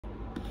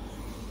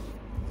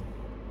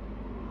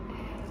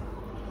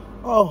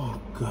Oh,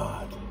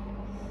 God.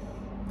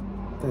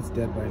 That's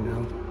dead by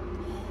now.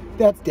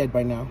 That's dead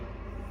by now.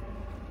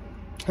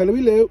 Hello,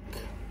 Luke.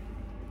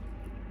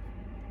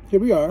 Here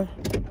we are.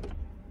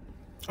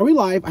 Are we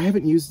live? I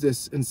haven't used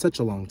this in such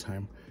a long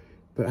time,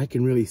 but I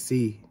can really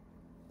see.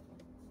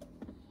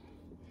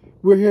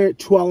 We're here at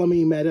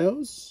Tuolumne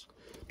Meadows.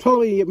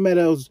 Tuolumne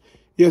Meadows,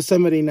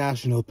 Yosemite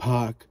National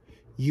Park,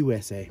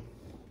 USA.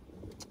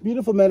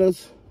 Beautiful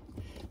meadows.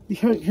 You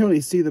can't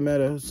really see the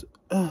meadows.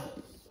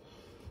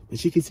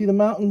 But you can see the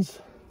mountains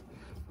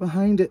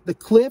behind it, the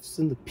cliffs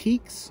and the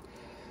peaks.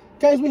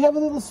 Guys, we have a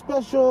little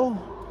special,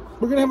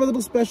 we're gonna have a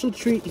little special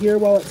treat here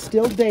while it's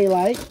still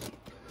daylight,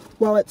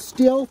 while it's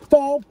still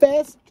Fall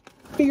Fest,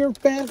 Fear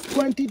Fest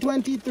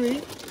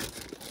 2023.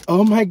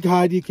 Oh my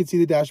God, you can see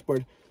the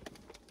dashboard.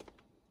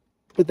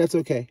 But that's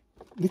okay.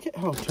 Look at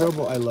how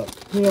terrible I look.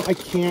 You know,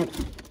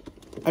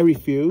 I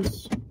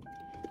refuse.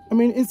 I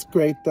mean, it's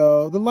great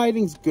though. The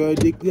lighting's good.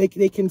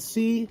 They can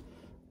see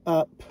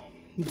up.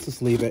 Let's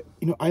just leave it.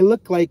 You know, I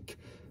look like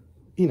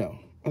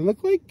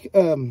Nosferatu,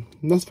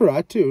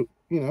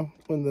 you know,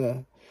 with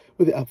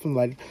the up from the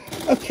lighting.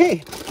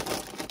 Okay.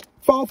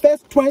 Fall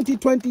Fest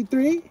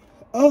 2023.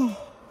 Oh.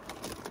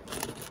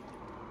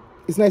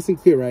 It's nice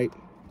and clear, right?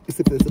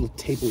 Except for this little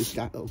table we've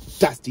got, a little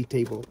dusty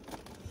table.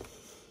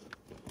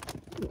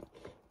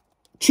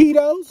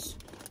 Cheetos,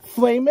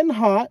 Flamin'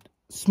 Hot,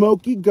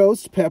 Smoky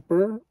Ghost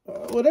Pepper,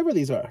 whatever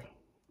these are.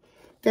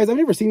 Guys, I've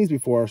never seen these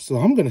before, so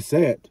I'm going to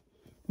say it.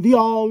 The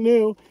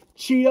all-new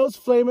Cheetos,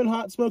 Flamin'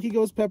 Hot, Smoky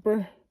Ghost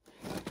Pepper.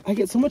 I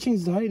get so much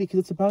anxiety because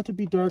it's about to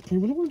be dark, and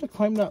I really wanted to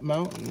climb that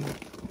mountain.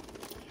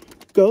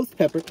 Ghost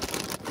Pepper.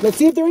 Let's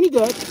see if they're any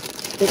good.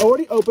 They're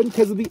already open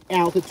because of the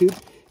altitude,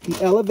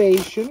 the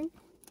elevation.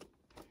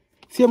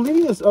 See, I'm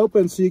leaving this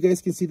open so you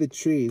guys can see the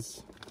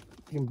trees.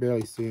 You can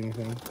barely see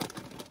anything.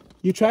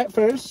 You try it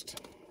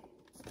first.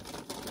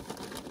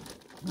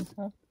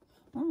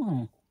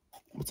 Oh.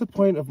 What's the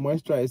point of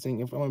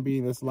moisturizing if I'm going to be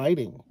in this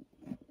lighting?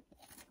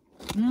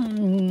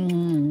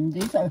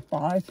 These are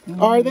fire.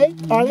 Are they?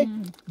 Are they?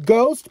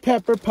 Ghost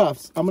Pepper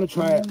Puffs. I'm going to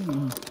try it.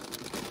 I'm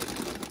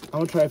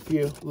going to try a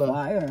few. Look.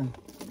 Fire.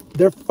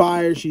 They're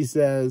fire, she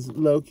says.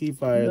 Low-key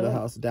fire the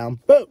house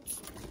down.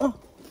 Boots. Oh,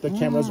 the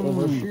camera's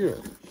over here.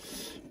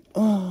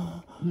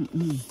 Oh.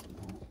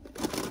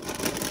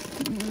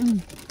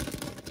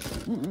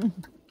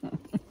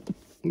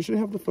 You should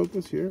have the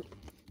focus here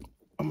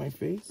on my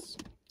face.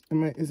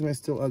 Am I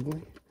still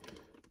ugly?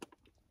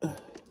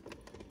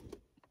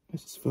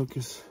 Let's just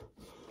focus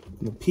on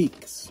the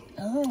peaks.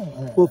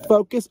 Oh. We'll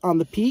focus on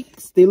the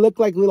peaks. They look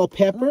like little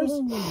peppers.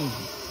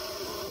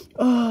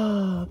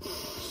 Oh.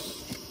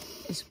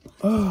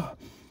 Oh.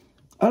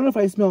 I don't know if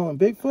I smell a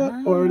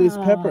Bigfoot or these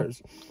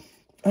peppers.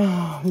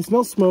 Oh, they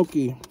smell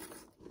smoky.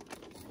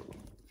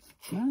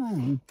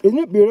 Isn't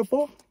it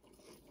beautiful?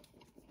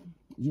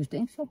 You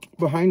think so?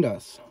 Behind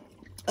us.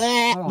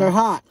 They're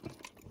hot.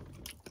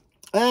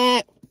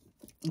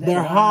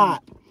 They're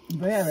hot.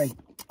 Very.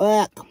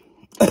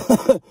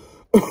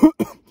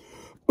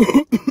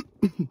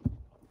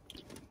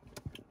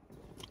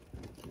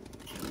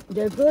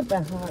 They're good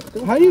but hot.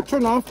 How do you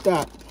turn off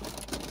that?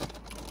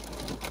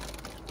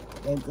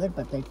 They're good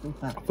but they're too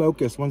hot.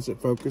 Focus once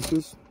it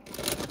focuses.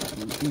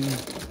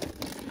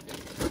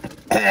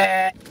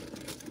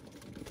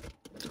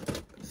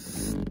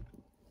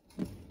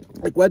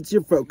 Like, what's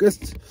your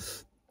focus?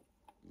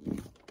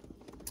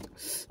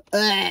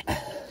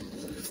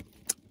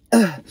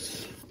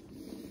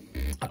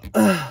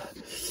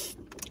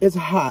 It's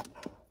hot.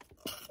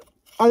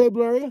 Are they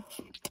blurry?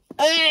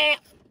 I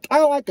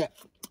don't like it.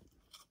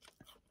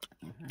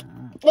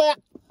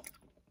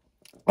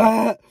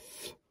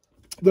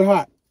 They're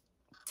hot.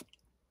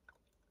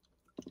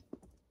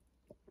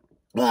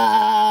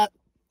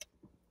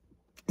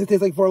 It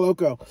tastes like Four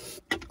Loko.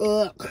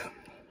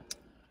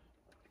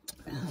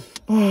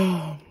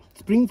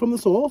 Spring from the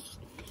source.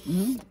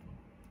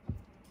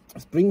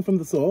 Spring from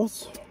the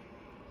source.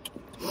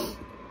 It's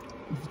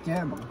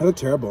terrible. They look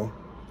terrible.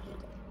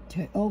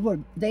 They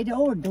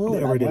overdo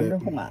it. I wonder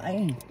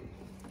why.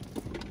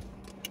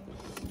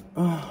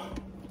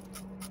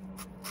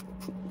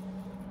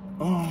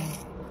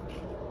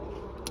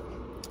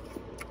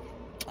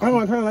 I don't know,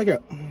 I kind of like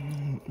it.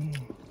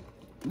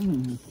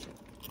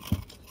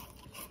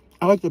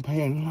 I like the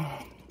pain.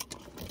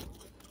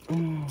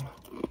 It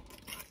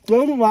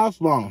doesn't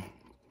last long.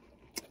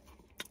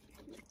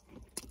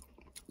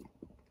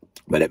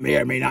 But it may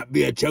or may not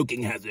be a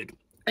choking hazard.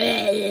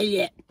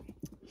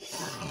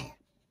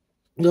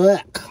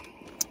 Look.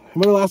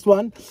 Remember the last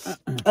one?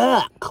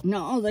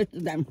 No, that's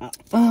damn hot.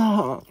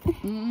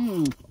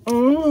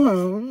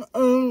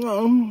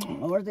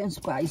 More than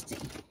spicy.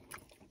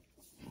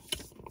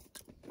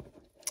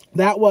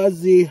 That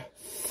was the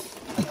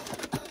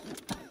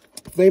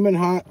Flamin'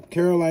 Hot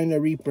Carolina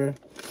Reaper.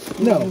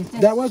 No,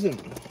 that wasn't.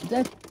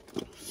 That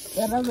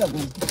other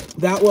one.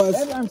 That was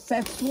That one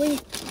said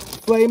sweet.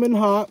 Flamin'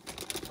 Hot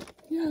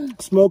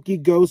Smoky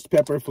Ghost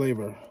Pepper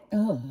flavor.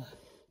 Oh.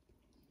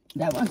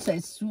 That one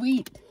says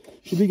sweet.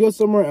 Should we go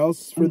somewhere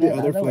else for the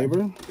other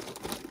flavor?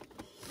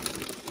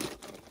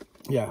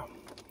 Yeah.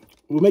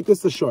 We'll make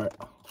this a short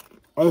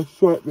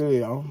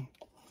video.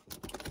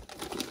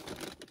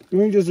 You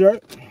need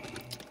dessert?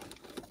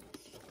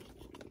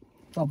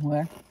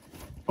 Somewhere.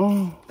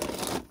 Oh.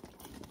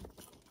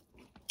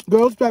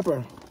 Ghost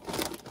pepper.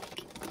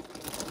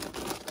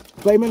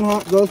 Flamin'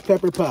 hot ghost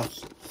pepper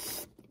puffs.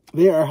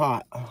 They are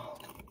hot.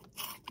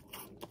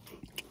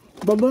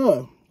 But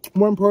look,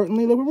 more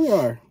importantly, look where we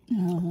are.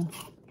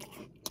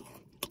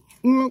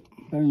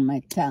 Burn my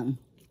tongue.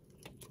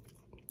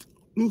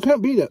 You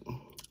can't beat it.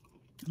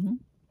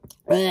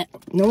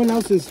 No one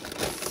else is.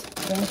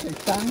 Burn your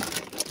tongue.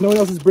 No one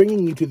else is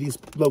bringing you to these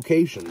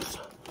locations.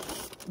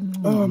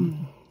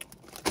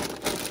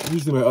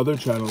 Usually my other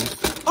channels.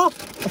 Oh.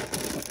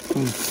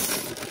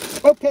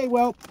 Okay,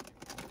 well,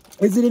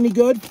 is it any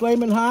good?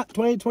 Flamin' Hot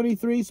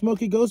 2023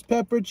 Smoky Ghost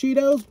Pepper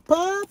Cheetos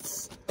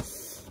Puffs.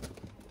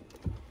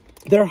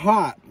 They're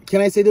hot. Can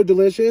I say they're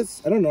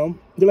delicious? I don't know.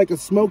 They're like a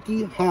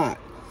smoky hot.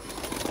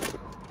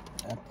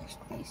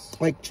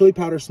 Like chili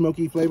powder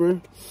smoky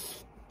flavor.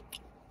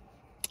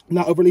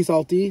 Not overly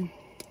salty,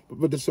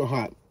 but they're so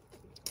hot.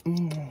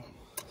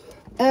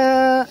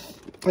 I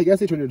guess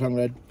they turned your tongue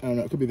red. I don't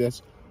know. It could be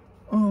this.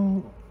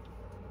 All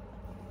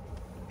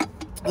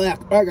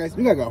right, guys.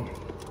 We gotta go.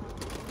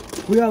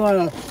 We got a lot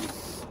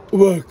of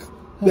work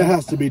that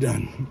has to be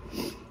done.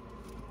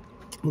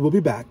 We'll be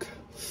back.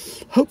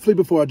 Hopefully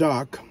before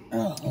dark.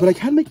 But I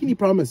can't make any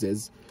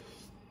promises.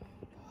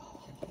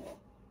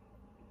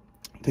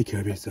 Take care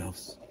of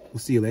yourselves. We'll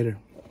see you later.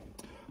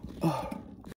 Oh.